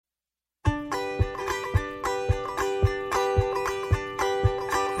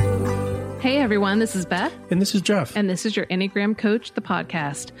Hey everyone, this is Beth. And this is Jeff. And this is your Enneagram Coach, the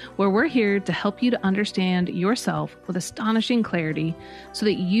podcast, where we're here to help you to understand yourself with astonishing clarity so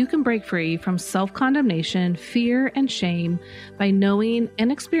that you can break free from self-condemnation, fear, and shame by knowing and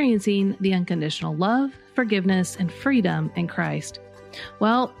experiencing the unconditional love, forgiveness, and freedom in Christ.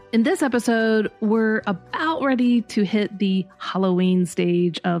 Well, in this episode, we're about ready to hit the Halloween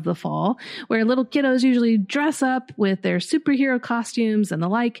stage of the fall, where little kiddos usually dress up with their superhero costumes and the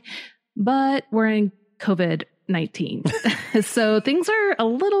like, but we're in COVID-19. So things are a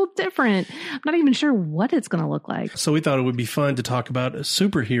little different. I'm not even sure what it's going to look like. So we thought it would be fun to talk about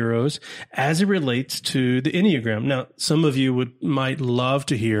superheroes as it relates to the Enneagram. Now, some of you might love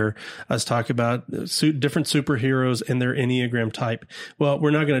to hear us talk about different superheroes and their Enneagram type. Well,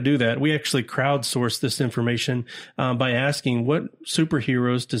 we're not going to do that. We actually crowdsourced this information by asking what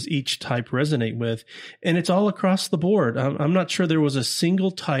superheroes does each type resonate with. And it's all across the board. I'm not sure there was a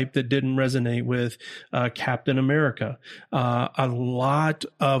single type that didn't resonate with Captain America. A lot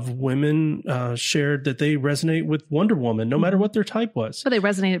of women shared that they resonate with Wonder Woman, no matter what their type was. But they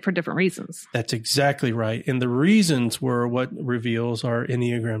resonated for different reasons. That's exactly right. And the reasons were what reveals our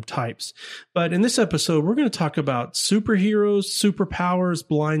Enneagram types. But in this episode, we're going to talk about superheroes, superpowers,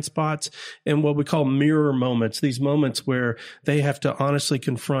 blind spots, and what we call mirror moments. These moments where they have to honestly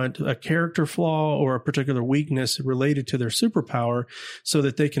confront a character flaw or a particular weakness related to their superpower so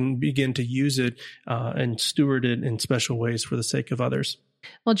that they can begin to use it and steward it in special ways for the sake of others.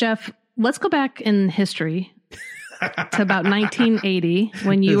 Well, Jeff, let's go back in history to about 1980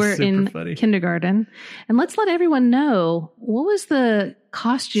 when you were in kindergarten. And let's let everyone know, what was the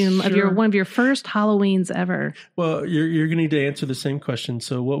costume of one of your first Halloweens ever? Well, you're going to need to answer the same question.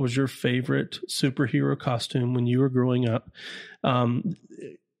 So what was your favorite superhero costume when you were growing up?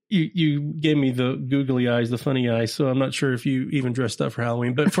 You gave me the googly eyes, the funny eyes, so I'm not sure if you even dressed up for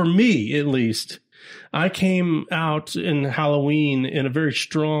Halloween. But for me, at least, I came out in Halloween in a very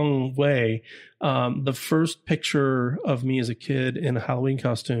strong way. The first picture of me as a kid in a Halloween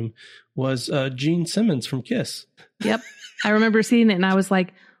costume was Gene Simmons from Kiss. Yep. I remember seeing it and I was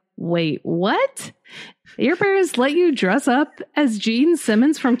like, wait, what? Your parents let you dress up as Gene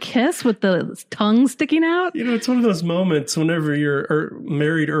Simmons from Kiss with the tongue sticking out? You know, it's one of those moments whenever you're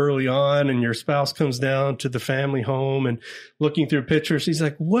married early on and your spouse comes down to the family home and looking through pictures. He's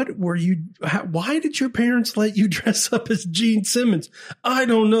like, why did your parents let you dress up as Gene Simmons? I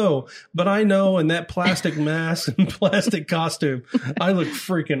don't know, but I know in that plastic mask and plastic costume, I looked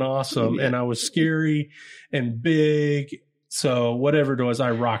freaking awesome. And I was scary and big. So whatever it was,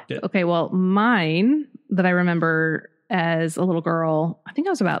 I rocked it. Okay, well, mine that I remember as a little girl, I think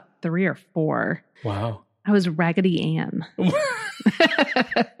I was about 3 or 4. Wow. I was Raggedy Ann.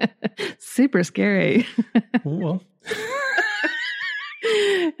 Super scary. Well.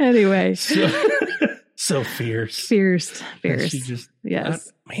 Anyway. So fierce. Fierce.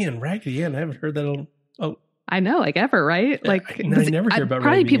 Yes. Man, Raggedy Ann, I haven't heard that. I know, like ever, right? Like I never hear about probably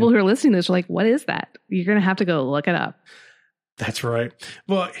Raggedy people Ann. who are listening to this are like, what is that? You're going to have to go look it up. That's right.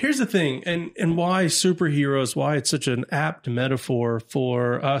 Well, here's the thing, and why superheroes, why it's such an apt metaphor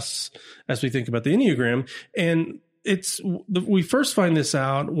for us as we think about the Enneagram. And we first find this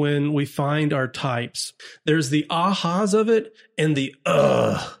out when we find our types. There's the ahas of it and the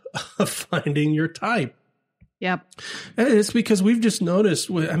of finding your type. Yep. And it's because we've just noticed,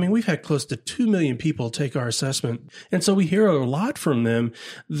 we've had close to 2 million people take our assessment. And so we hear a lot from them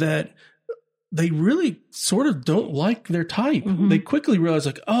that they really sort of don't like their type. Mm-hmm. They quickly realize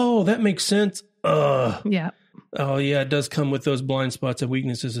like, oh, that makes sense. Yeah. Oh yeah, it does come with those blind spots and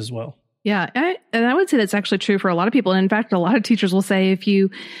weaknesses as well. Yeah. And I would say that's actually true for a lot of people. And in fact, a lot of teachers will say if you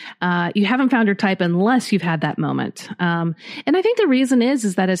haven't found your type unless you've had that moment. And I think the reason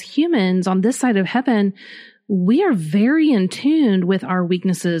is that as humans on this side of heaven, we are very in tune with our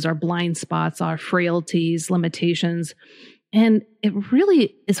weaknesses, our blind spots, our frailties, limitations. And it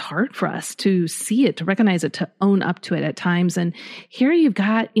really is hard for us to see it, to recognize it, to own up to it at times. And here you've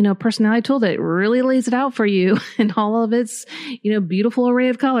got, personality tool that really lays it out for you in all of its, beautiful array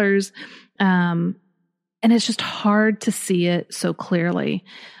of colors. And it's just hard to see it so clearly.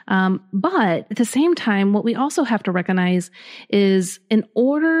 But at the same time, what we also have to recognize is in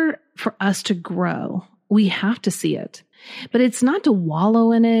order for us to grow, we have to see it. But it's not to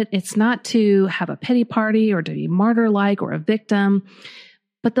wallow in it. It's not to have a pity party or to be martyr-like or a victim.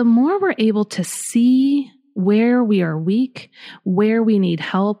 But the more we're able to see where we are weak, where we need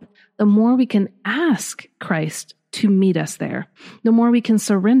help, the more we can ask Christ to meet us there. The more we can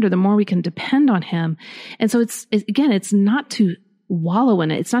surrender, the more we can depend on him. And so it's not to wallow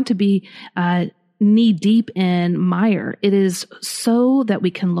in it. It's not to be knee deep in mire. It is so that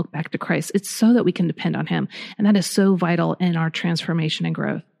we can look back to Christ. It's so that we can depend on him. And that is so vital in our transformation and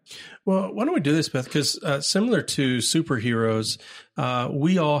growth. Well, why don't we do this, Beth? Because similar to superheroes,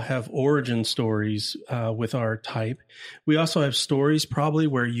 we all have origin stories with our type. We also have stories probably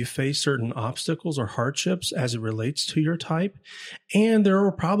where you face certain obstacles or hardships as it relates to your type. And there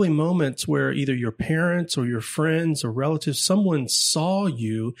are probably moments where either your parents or your friends or relatives, someone saw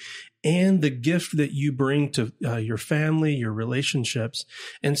you and the gift that you bring to your family, your relationships.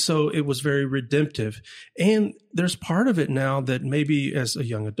 And so it was very redemptive. And there's part of it now that maybe as a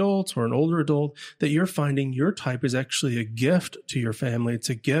young adult or an older adult that you're finding your type is actually a gift to your family. It's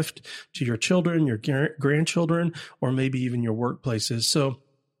a gift to your children, your grandchildren, or maybe even your workplaces. So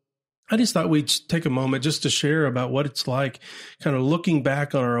I just thought we'd take a moment just to share about what it's like kind of looking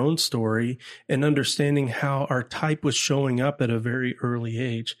back on our own story and understanding how our type was showing up at a very early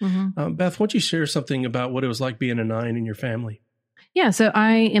age. Mm-hmm. Beth, why don't you share something about what it was like being a 9 in your family? Yeah, so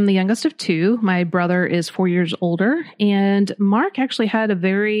I am the youngest of 2. My brother is 4 years older, and Mark actually had a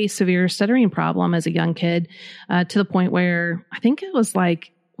very severe stuttering problem as a young kid, to the point where I think it was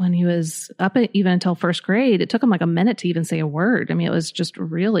like when he was up even until first grade, it took him like a minute to even say a word. I mean, it was just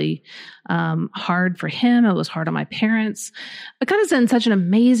really hard for him. It was hard on my parents. But God has done such an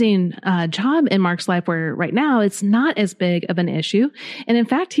amazing job in Mark's life where right now it's not as big of an issue. And in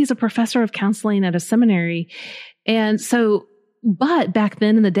fact, he's a professor of counseling at a seminary. And so, but back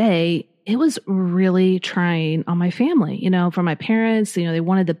then in the day, it was really trying on my family, for my parents, they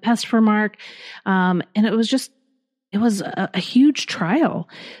wanted the best for Mark. And it was a huge trial.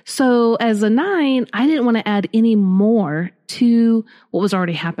 So as a 9, I didn't want to add any more to what was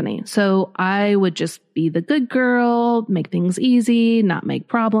already happening. So I would just be the good girl, make things easy, not make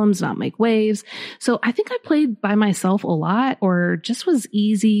problems, not make waves. So I think I played by myself a lot, or just was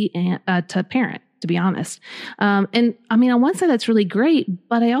easy to parent, to be honest. And I mean, on one side, that's really great,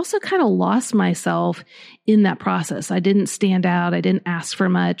 but I also kind of lost myself in that process. I didn't stand out. I didn't ask for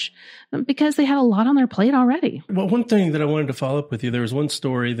much because they had a lot on their plate already. Well, one thing that I wanted to follow up with you, there was one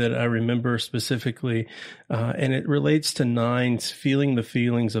story that I remember specifically, and it relates to 9s feeling the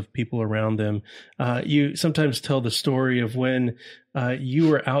feelings of people around them. You sometimes tell the story of when you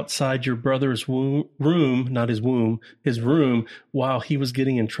were outside your brother's room, not his womb, his room, while he was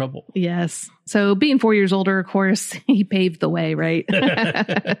getting in trouble. Yes. So being 4 years older, of course, he paved the way, right?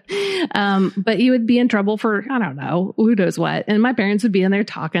 But he would be in trouble for, I don't know, who knows what. And my parents would be in there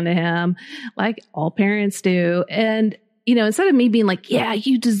talking to him like all parents do. And, instead of me being like, yeah,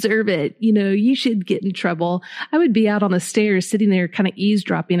 you deserve it, you should get in trouble, I would be out on the stairs sitting there kind of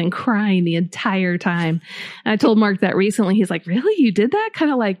eavesdropping and crying the entire time. And I told Mark that recently. He's like, really? You did that?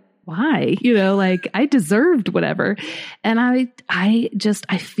 Kind of like, why? Like I deserved whatever. And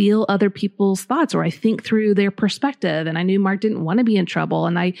I feel other people's thoughts, or I think through their perspective. And I knew Mark didn't want to be in trouble,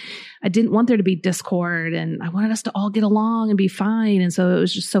 and I didn't want there to be discord, and I wanted us to all get along and be fine. And so it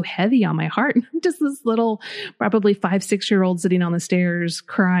was just so heavy on my heart. I'm just this little, probably 5-6-year-old sitting on the stairs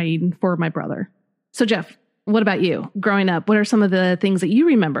crying for my brother. So Jeff, what about you growing up? What are some of the things that you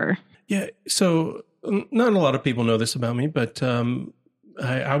remember? Yeah. So not a lot of people know this about me, but,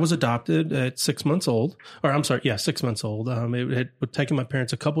 I was adopted at 6 months old, 6 months old. It had taken my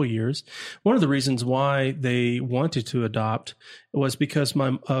parents a couple of years. One of the reasons why they wanted to adopt was because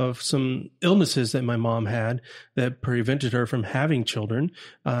of some illnesses that my mom had that prevented her from having children.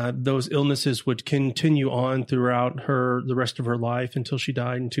 Those illnesses would continue on throughout the rest of her life until she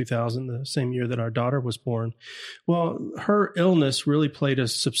died in 2000, the same year that our daughter was born. Well, her illness really played a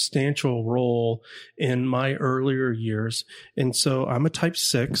substantial role in my earlier years. And so I'm a type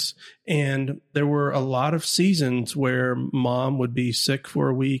 6, and there were a lot of seasons where mom would be sick for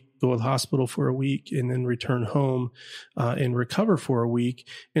a week, go to the hospital for a week, and then return home and recover for a week.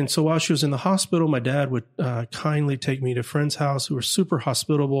 And so while she was in the hospital, my dad would kindly take me to friends' house who were super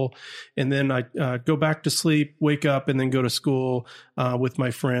hospitable. And then I'd go back to sleep, wake up, and then go to school with my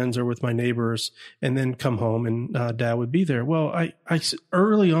friends or with my neighbors, and then come home, and dad would be there. Well, I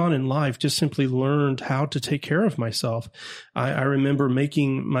early on in life just simply learned how to take care of myself. I remember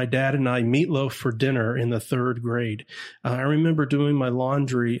making my dad and I meatloaf for dinner in the 3rd grade. I remember doing my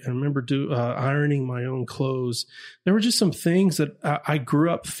laundry. I remember ironing my own clothes. There were just some things that I grew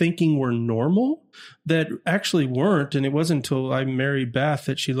up thinking were normal that actually weren't. And it wasn't until I married Beth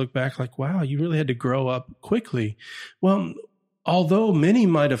that she looked back like, wow, you really had to grow up quickly. Well, although many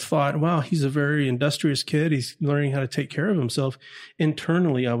might have thought, wow, he's a very industrious kid, he's learning how to take care of himself,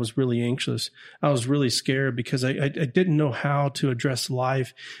 internally, I was really anxious. I was really scared because I didn't know how to address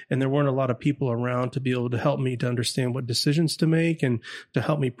life. And there weren't a lot of people around to be able to help me to understand what decisions to make and to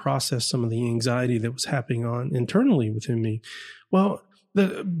help me process some of the anxiety that was happening on internally within me. Well,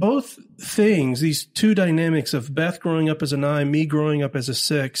 both things, these two dynamics of Beth growing up as a 9, me growing up as a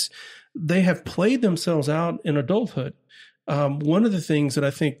 6, they have played themselves out in adulthood. One of the things that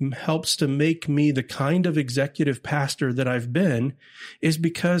I think helps to make me the kind of executive pastor that I've been is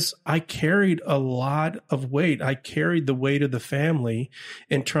because I carried a lot of weight. I carried the weight of the family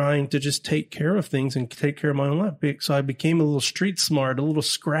in trying to just take care of things and take care of my own life. So I became a little street smart, a little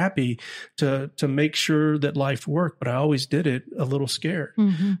scrappy to make sure that life worked, but I always did it a little scared.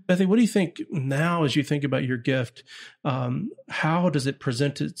 Mm-hmm. Bethy, what do you think now as you think about your gift? How does it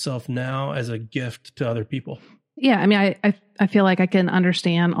present itself now as a gift to other people? Yeah, I mean, I feel like I can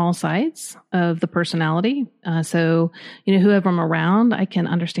understand all sides of the personality. So, whoever I'm around, I can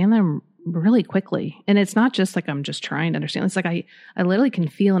understand them really quickly. And it's not just like I'm just trying to understand. It's like I literally can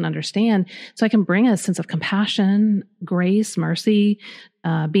feel and understand. So I can bring a sense of compassion, grace, mercy,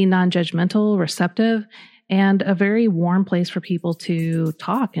 being non-judgmental, receptive, and a very warm place for people to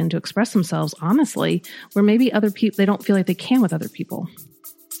talk and to express themselves honestly, where maybe other people, they don't feel like they can with other people.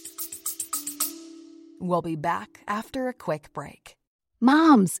 We'll be back after a quick break.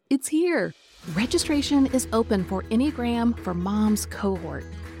 Moms, it's here. Registration is open for Enneagram for Moms cohort.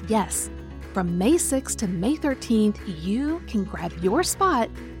 Yes, from May 6th to May 13th, you can grab your spot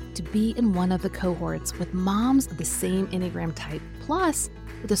to be in one of the cohorts with moms of the same Enneagram type, plus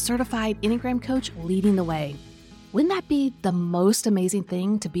with a certified Enneagram coach leading the way. Wouldn't that be the most amazing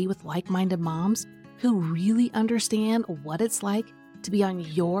thing to be with like-minded moms who really understand what it's like to be on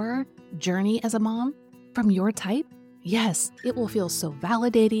your journey as a mom? From your type? Yes, it will feel so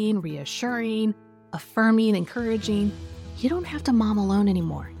validating, reassuring, affirming, encouraging. You don't have to mom alone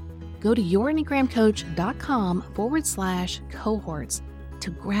anymore. Go to yourenneagramcoach.com/cohorts to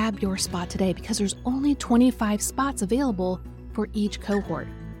grab your spot today because there's only 25 spots available for each cohort.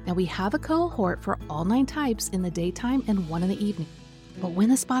 Now we have a cohort for all 9 types in the daytime and 1 in the evening. But when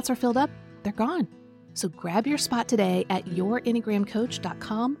the spots are filled up, they're gone. So grab your spot today at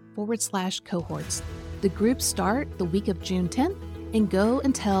yourenneagramcoach.com/cohorts. The groups start the week of June 10th and go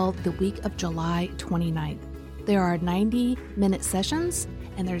until the week of July 29th. There are 90-minute sessions,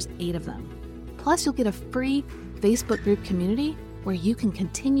 and there's 8 of them. Plus, you'll get a free Facebook group community where you can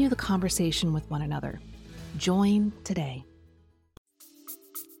continue the conversation with one another. Join today.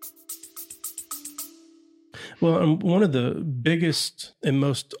 Well, one of the biggest and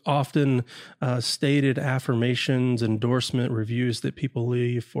most often stated affirmations, endorsement reviews that people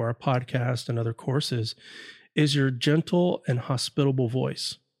leave for our podcast and other courses is your gentle and hospitable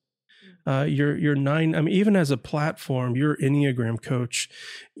voice. Your 9, I mean, even as a platform, your Enneagram coach,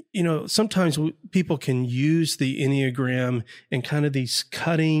 sometimes people can use the Enneagram in kind of these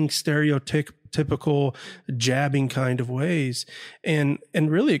cutting, stereotypical, jabbing kind of ways. And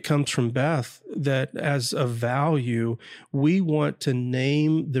really it comes from Beth that as a value, we want to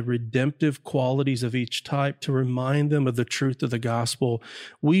name the redemptive qualities of each type to remind them of the truth of the gospel.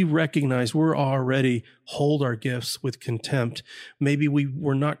 We recognize we're already hold our gifts with contempt. Maybe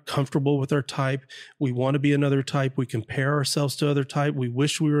we're not comfortable with our type. We want to be another type. We compare ourselves to other type. We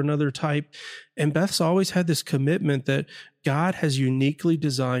wish we were another type. And Beth's always had this commitment that God has uniquely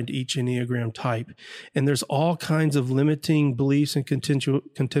designed each Enneagram type. And there's all kinds of limiting beliefs and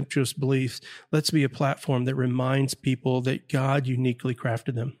contemptuous beliefs. Let's be a platform that reminds people that God uniquely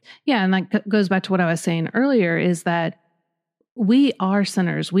crafted them. Yeah, and that goes back to what I was saying earlier, is that we are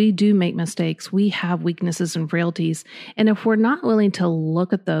sinners. We do make mistakes. We have weaknesses and frailties. And if we're not willing to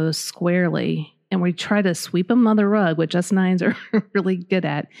look at those squarely and we try to sweep them on the rug, which us 9s are really good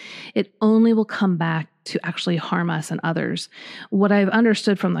at, it only will come back to actually harm us and others. What I've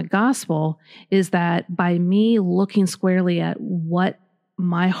understood from the gospel is that by me looking squarely at what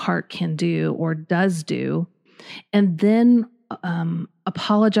my heart can do or does do, and then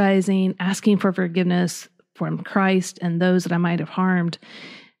apologizing, asking for forgiveness from Christ and those that I might have harmed,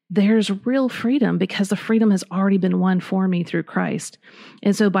 there's real freedom because the freedom has already been won for me through Christ.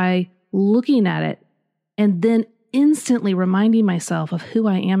 And so by looking at it and then instantly reminding myself of who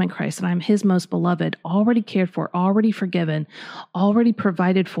I am in Christ, and I'm His most beloved, already cared for, already forgiven, already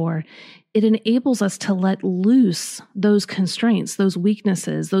provided for, it enables us to let loose those constraints, those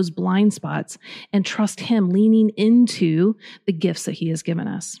weaknesses, those blind spots, and trust Him, leaning into the gifts that He has given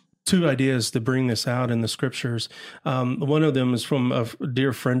us. two ideas to bring this out in the scriptures. One of them is from a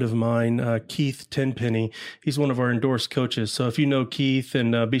dear friend of mine, Keith Tenpenny. He's one of our endorsed coaches. So if you know Keith,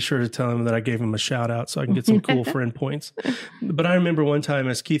 and be sure to tell him that I gave him a shout out so I can get some cool friend points. But I remember one time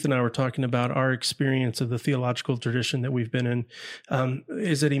as Keith and I were talking about our experience of the theological tradition that we've been in,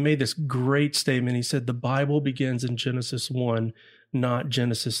 is that he made this great statement. He said, the Bible begins in Genesis 1, not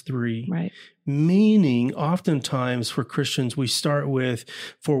Genesis 3. Right. Meaning, oftentimes for Christians, we start with,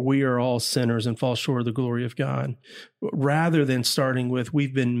 for we are all sinners and fall short of the glory of God, rather than starting with,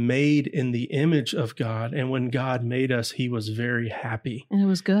 we've been made in the image of God. And when God made us, he was very happy. And it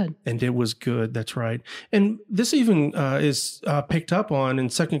was good. And it was good. That's right. And this even is picked up on in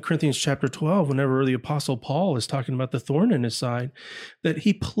 2 Corinthians chapter 12, whenever the Apostle Paul is talking about the thorn in his side, that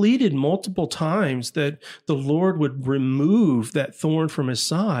he pleaded multiple times that the Lord would remove that thorn from his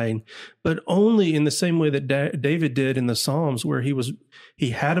side, but only in the same way that David did in the Psalms, where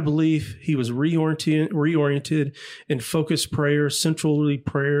he had a belief, he was reoriented in focused prayer, centrally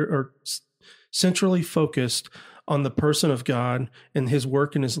focused on the person of God and his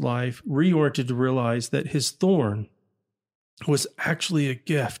work in his life, reoriented to realize that his thorn was actually a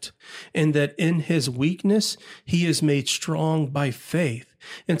gift, and that in his weakness, he is made strong by faith.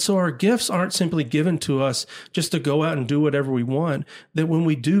 And so our gifts aren't simply given to us just to go out and do whatever we want, that when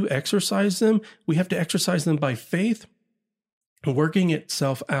we do exercise them, we have to exercise them by faith, working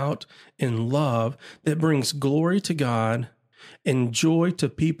itself out in love that brings glory to God and joy to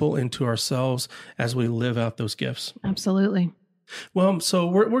people and to ourselves as we live out those gifts. Absolutely. Well, so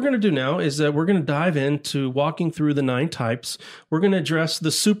what we're going to do now is that we're going to dive into walking through the 9 types. We're going to address the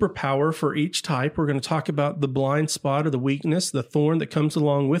superpower for each type. We're going to talk about the blind spot or the weakness, the thorn that comes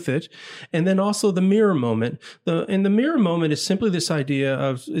along with it, and then also the mirror moment. And the mirror moment is simply this idea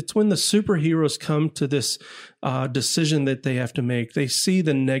of, it's when the superheroes come to this decision that they have to make. They see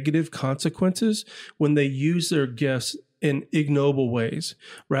the negative consequences when they use their gifts in ignoble ways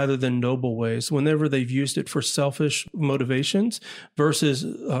rather than noble ways, whenever they've used it for selfish motivations versus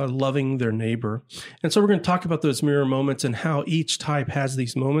loving their neighbor. And so we're going to talk about those mirror moments and how each type has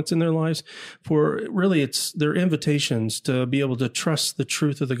these moments in their lives, for really it's their invitations to be able to trust the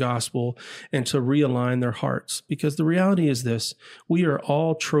truth of the gospel and to realign their hearts. Because the reality is this: we are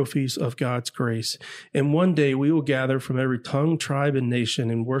all trophies of God's grace. And one day we will gather from every tongue, tribe, and nation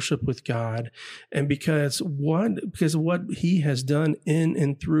and worship with God. And because of what he has done in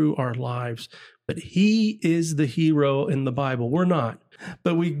and through our lives. But he is the hero in the Bible. We're not.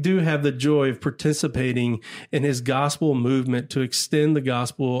 But we do have the joy of participating in his gospel movement to extend the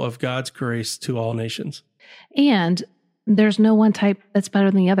gospel of God's grace to all nations. And there's no one type that's better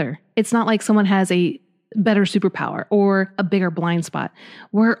than the other. It's not like someone has a better superpower or a bigger blind spot.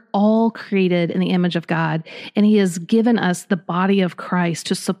 We're all created in the image of God, and he has given us the body of Christ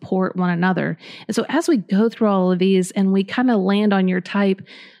to support one another. And so as we go through all of these and we kind of land on your type,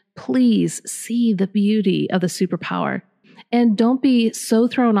 please see the beauty of the superpower. And don't be so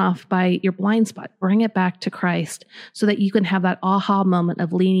thrown off by your blind spot. Bring it back to Christ so that you can have that aha moment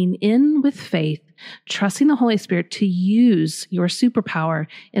of leaning in with faith, trusting the Holy Spirit to use your superpower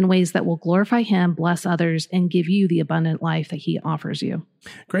in ways that will glorify him, bless others, and give you the abundant life that he offers you.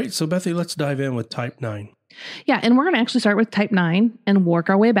 Great. So Bethy, let's dive in with type 9. Yeah, and we're going to actually start with type 9 and work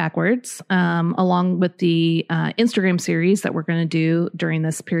our way backwards, along with the Instagram series that we're going to do during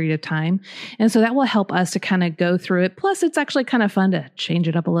this period of time. And so that will help us to kind of go through it. Plus, it's actually kind of fun to change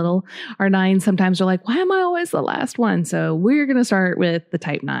it up a little. Our 9s sometimes are like, why am I always the last one? So we're going to start with the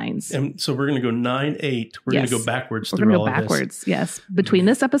type 9s. And so we're going to go 9, 8. We're going to go backwards through all of this. We're going to go backwards, yes, between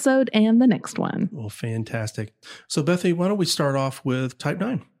this episode and the next one. Well, fantastic. So Bethy, why don't we start off with type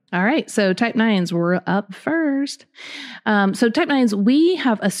 9? All right. So type 9s, we're up first. So type 9s, we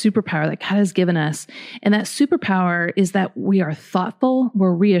have a superpower that God has given us. And that superpower is that we are thoughtful,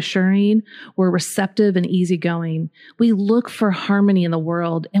 we're reassuring, we're receptive and easygoing. We look for harmony in the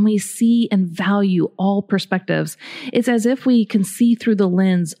world, and we see and value all perspectives. It's as if we can see through the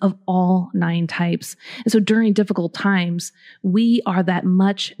lens of all 9 types. And so during difficult times, we are that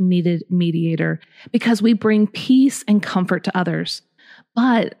much needed mediator because we bring peace and comfort to others.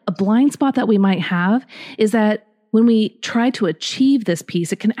 But a blind spot that we might have is that when we try to achieve this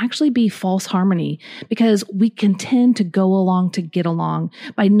peace, it can actually be false harmony because we can tend to go along to get along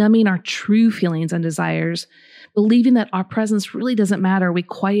by numbing our true feelings and desires, believing that our presence really doesn't matter. We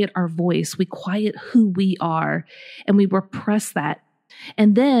quiet our voice, we quiet who we are, and we repress that.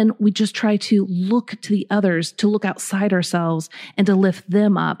 And then we just try to look to the others, to look outside ourselves and to lift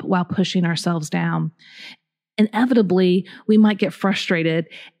them up while pushing ourselves down. Inevitably, we might get frustrated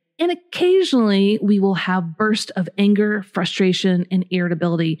And occasionally we will have bursts of anger, frustration, and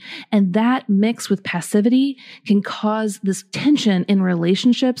irritability. And that mixed with passivity can cause this tension in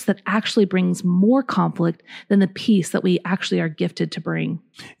relationships that actually brings more conflict than the peace that we actually are gifted to bring.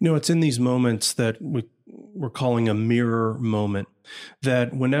 It's in these moments that we're calling a mirror moment,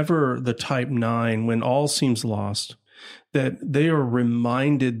 that whenever the type 9, when all seems lost, that they are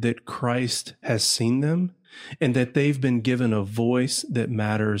reminded that Christ has seen them and that they've been given a voice that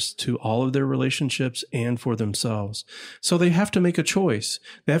matters to all of their relationships and for themselves. So they have to make a choice.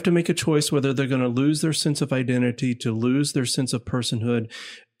 They have to make a choice whether they're going to lose their sense of identity, to lose their sense of personhood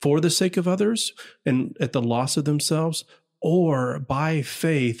for the sake of others and at the loss of themselves, or by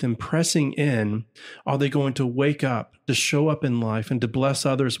faith and pressing in, are they going to wake up, to show up in life and to bless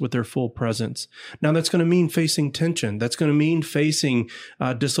others with their full presence? Now, that's going to mean facing tension. That's going to mean facing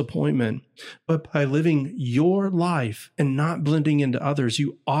disappointment. But by living your life and not blending into others,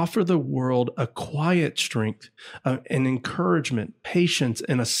 you offer the world a quiet strength, an encouragement, patience,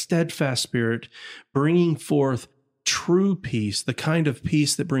 and a steadfast spirit, bringing forth true peace, the kind of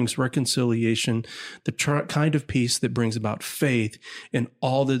peace that brings reconciliation, the kind of peace that brings about faith in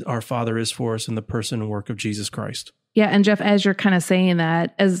all that our Father is for us in the person and work of Jesus Christ. Yeah. And Jeff, as you're kind of saying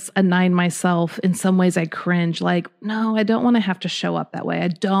that, as a 9 myself, in some ways I cringe, like, no, I don't want to have to show up that way. I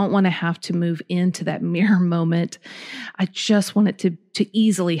don't want to have to move into that mirror moment. I just want it to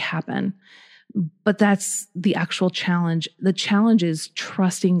easily happen. But that's the actual challenge. The challenge is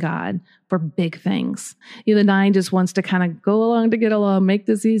trusting God for big things. The 9 just wants to kind of go along to get along, make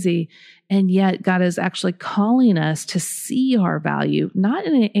this easy. And yet God is actually calling us to see our value, not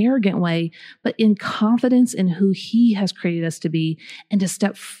in an arrogant way, but in confidence in who He has created us to be, and to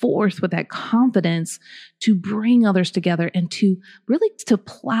step forth with that confidence to bring others together and to really to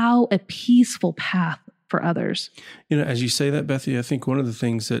plow a peaceful path for others. As you say that, Bethy, I think one of the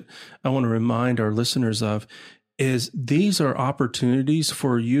things that I want to remind our listeners of is these are opportunities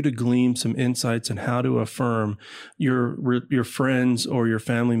for you to glean some insights on how to affirm your friends or your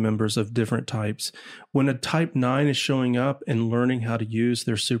family members of different types. When a type 9 is showing up and learning how to use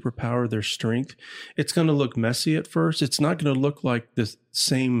their superpower, their strength, it's going to look messy at first. It's not going to look like the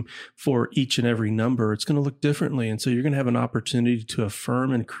same for each and every number. It's going to look differently. And so you're going to have an opportunity to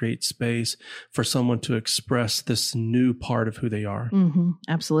affirm and create space for someone to express this new part of who they are. Mm-hmm.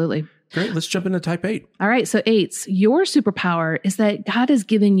 Absolutely. Great. Let's jump into type 8. All right. So 8s, your superpower is that God has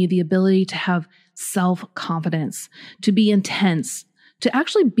given you the ability to have self-confidence, to be intense, to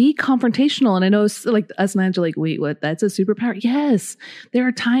actually be confrontational. And I know like us 9s are like, wait, what? That's a superpower? Yes. There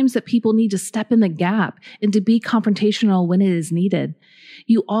are times that people need to step in the gap and to be confrontational when it is needed.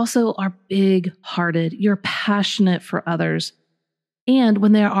 You also are big-hearted. You're passionate for others. And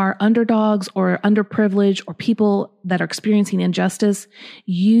when there are underdogs or underprivileged or people that are experiencing injustice,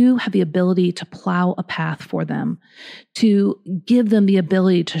 you have the ability to plow a path for them, to give them the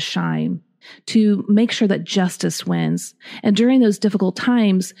ability to shine, to make sure that justice wins. And during those difficult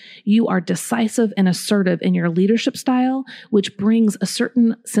times, you are decisive and assertive in your leadership style, which brings a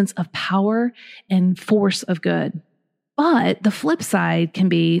certain sense of power and force of good. But the flip side can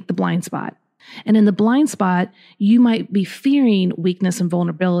be the blind spot. And in the blind spot, you might be fearing weakness and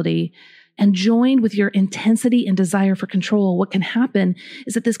vulnerability. And joined with your intensity and desire for control, what can happen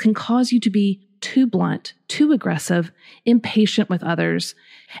is that this can cause you to be too blunt, too aggressive, impatient with others.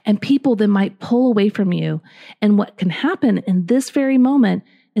 And people then might pull away from you. And what can happen in this very moment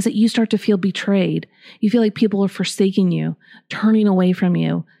is that you start to feel betrayed. You feel like people are forsaking you, turning away from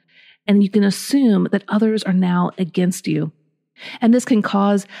you. And you can assume that others are now against you. And this can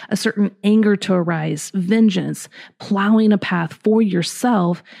cause a certain anger to arise, vengeance, plowing a path for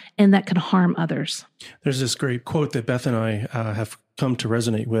yourself, and that can harm others. There's this great quote that Beth and I have come to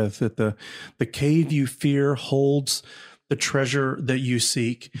resonate with, that the cave you fear holds the treasure that you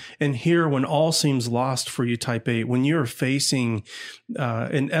seek. And here, when all seems lost for you, type 8, when you're facing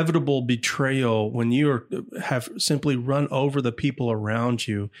inevitable betrayal, when you have simply run over the people around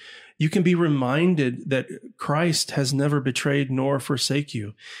you, you can be reminded that Christ has never betrayed nor forsake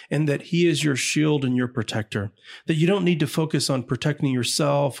you, and that He is your shield and your protector, that you don't need to focus on protecting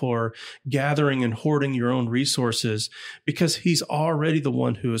yourself or gathering and hoarding your own resources, because He's already the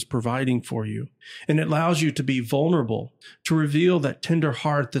one who is providing for you. And it allows you to be vulnerable, to reveal that tender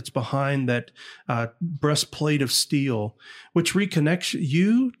heart that's behind that breastplate of steel, which reconnects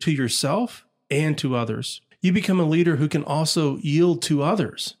you to yourself and to others. You become a leader who can also yield to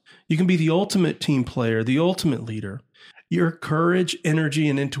others. You can be the ultimate team player, the ultimate leader. Your courage, energy,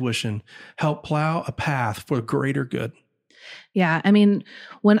 and intuition help plow a path for greater good. Yeah. I mean,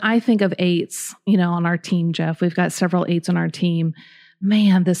 when I think of 8s, on our team, Jeff, we've got several 8s on our team.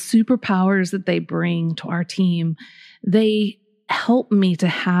 man, the superpowers that they bring to our team, they help me to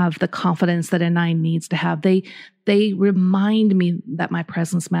have the confidence that a 9 needs to have. They remind me that my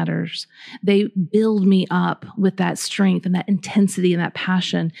presence matters. They build me up with that strength and that intensity and that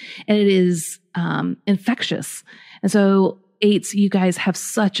passion. And it is infectious. And so 8s, you guys have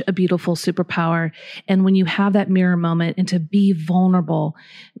such a beautiful superpower. And when you have that mirror moment and to be vulnerable,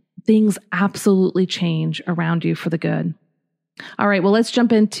 things absolutely change around you for the good. All right, well, let's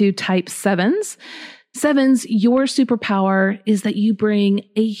jump into type 7s. 7s, your superpower is that you bring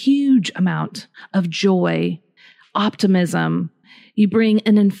a huge amount of joy, optimism. You bring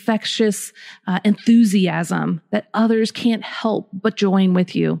an infectious enthusiasm that others can't help but join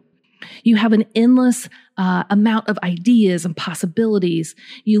with you. You have an endless amount of ideas and possibilities.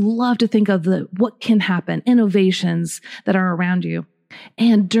 You love to think of what can happen, innovations that are around you.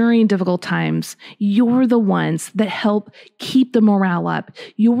 And during difficult times, you're the ones that help keep the morale up.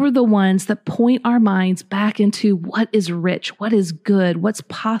 You're the ones that point our minds back into what is rich, what is good, what's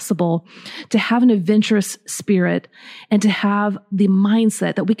possible, to have an adventurous spirit and to have the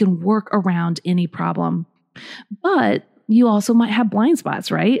mindset that we can work around any problem. But you also might have blind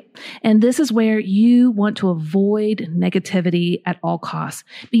spots, right? And this is where you want to avoid negativity at all costs,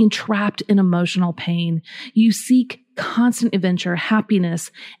 being trapped in emotional pain. You seek constant adventure, happiness,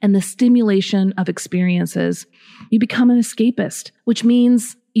 and the stimulation of experiences. You become an escapist, which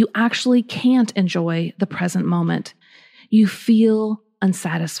means you actually can't enjoy the present moment. You feel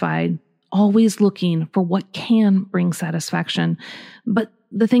unsatisfied, always looking for what can bring satisfaction. But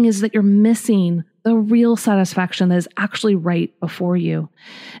the thing is that you're missing the real satisfaction that is actually right before you.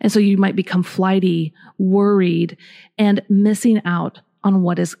 And so you might become flighty, worried, and missing out on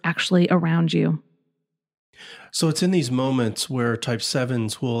what is actually around you. So it's in these moments where type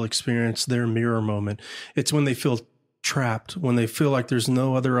 7s will experience their mirror moment. It's when they feel trapped, when they feel like there's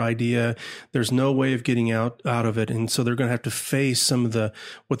no other idea, there's no way of getting out of it. And so they're going to have to face some of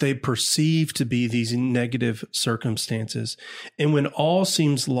what they perceive to be these negative circumstances. And when all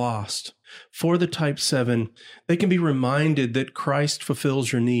seems lost, for the type 7, they can be reminded that Christ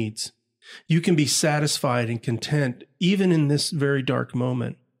fulfills your needs. You can be satisfied and content even in this very dark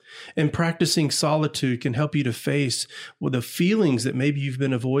moment. And practicing solitude can help you to face the feelings that maybe you've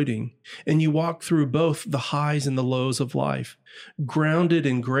been avoiding. And you walk through both the highs and the lows of life. Grounded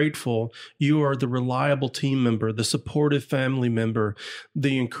and grateful, you are the reliable team member, the supportive family member,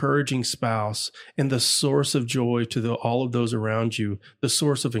 the encouraging spouse, and the source of joy to all of those around you, the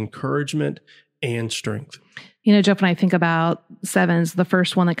source of encouragement and strength. You know, Jeff, when I think about 7s, the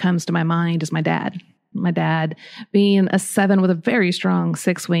first one that comes to my mind is my dad. My dad being a 7 with a very strong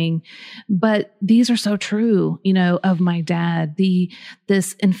 6 wing. But these are so true, you know, of my dad,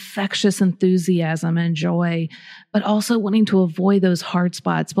 this infectious enthusiasm and joy, but also wanting to avoid those hard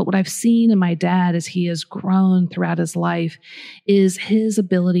spots. But what I've seen in my dad as he has grown throughout his life is his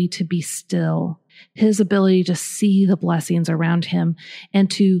ability to be still, his ability to see the blessings around him and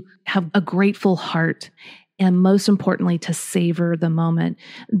to have a grateful heart. And most importantly, to savor the moment.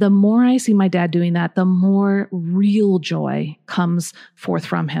 The more I see my dad doing that, the more real joy comes forth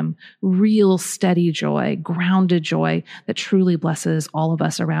from him. Real steady joy, grounded joy that truly blesses all of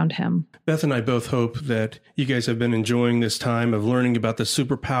us around him. Beth and I both hope that you guys have been enjoying this time of learning about the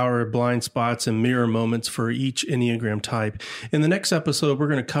superpower, blind spots, and mirror moments for each Enneagram type. In the next episode, we're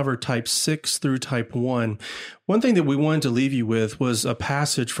going to cover type 6 through type 1. One thing that we wanted to leave you with was a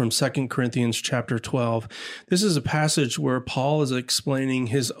passage from 2 Corinthians chapter 12. This is a passage where Paul is explaining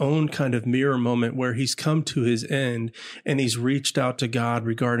his own kind of mirror moment where he's come to his end and he's reached out to God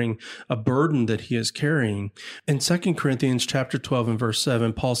regarding a burden that he is carrying. In 2 Corinthians chapter 12 and verse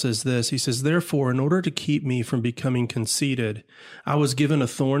 7, Paul says this. He says, "Therefore, in order to keep me from becoming conceited, I was given a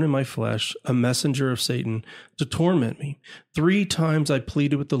thorn in my flesh, a messenger of Satan, to torment me. 3 times I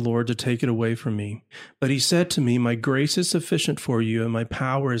pleaded with the Lord to take it away from me. But he said to me, my grace is sufficient for you, and my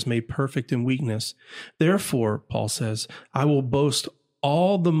power is made perfect in weakness. Therefore," Paul says, "I will boast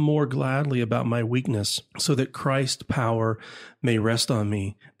all the more gladly about my weakness, so that Christ's power may rest on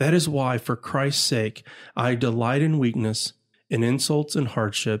me. That is why, for Christ's sake, I delight in weakness, in insults and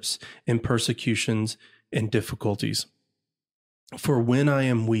hardships, in persecutions and difficulties. For when I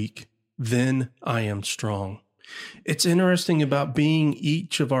am weak, then I am strong." It's interesting about being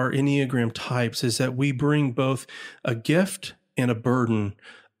each of our Enneagram types is that we bring both a gift and a burden,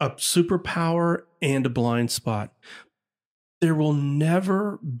 a superpower and a blind spot. There will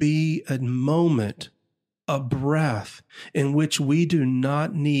never be a moment, a breath, in which we do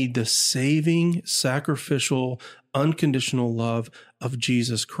not need the saving, sacrificial, unconditional love of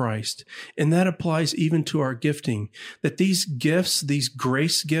Jesus Christ. And that applies even to our gifting, that these gifts, these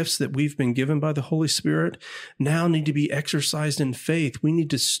grace gifts that we've been given by the Holy Spirit now need to be exercised in faith. We need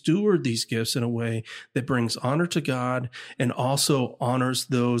to steward these gifts in a way that brings honor to God and also honors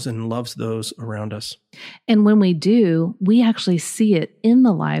those and loves those around us. And when we do, we actually see it in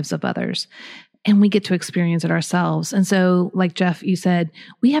the lives of others. And we get to experience it ourselves. And so, like Jeff, you said,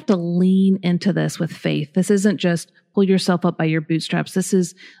 we have to lean into this with faith. This isn't just pull yourself up by your bootstraps. This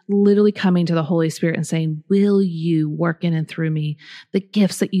is literally coming to the Holy Spirit and saying, will you work in and through me the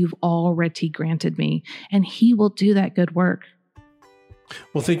gifts that you've already granted me? And He will do that good work.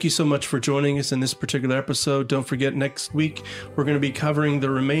 Well, thank you so much for joining us in this particular episode. Don't forget, next week, we're going to be covering the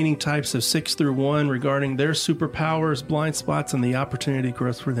remaining types of 6 through 1 regarding their superpowers, blind spots, and the opportunity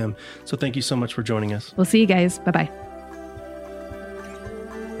growth for them. So thank you so much for joining us. We'll see you guys. Bye-bye.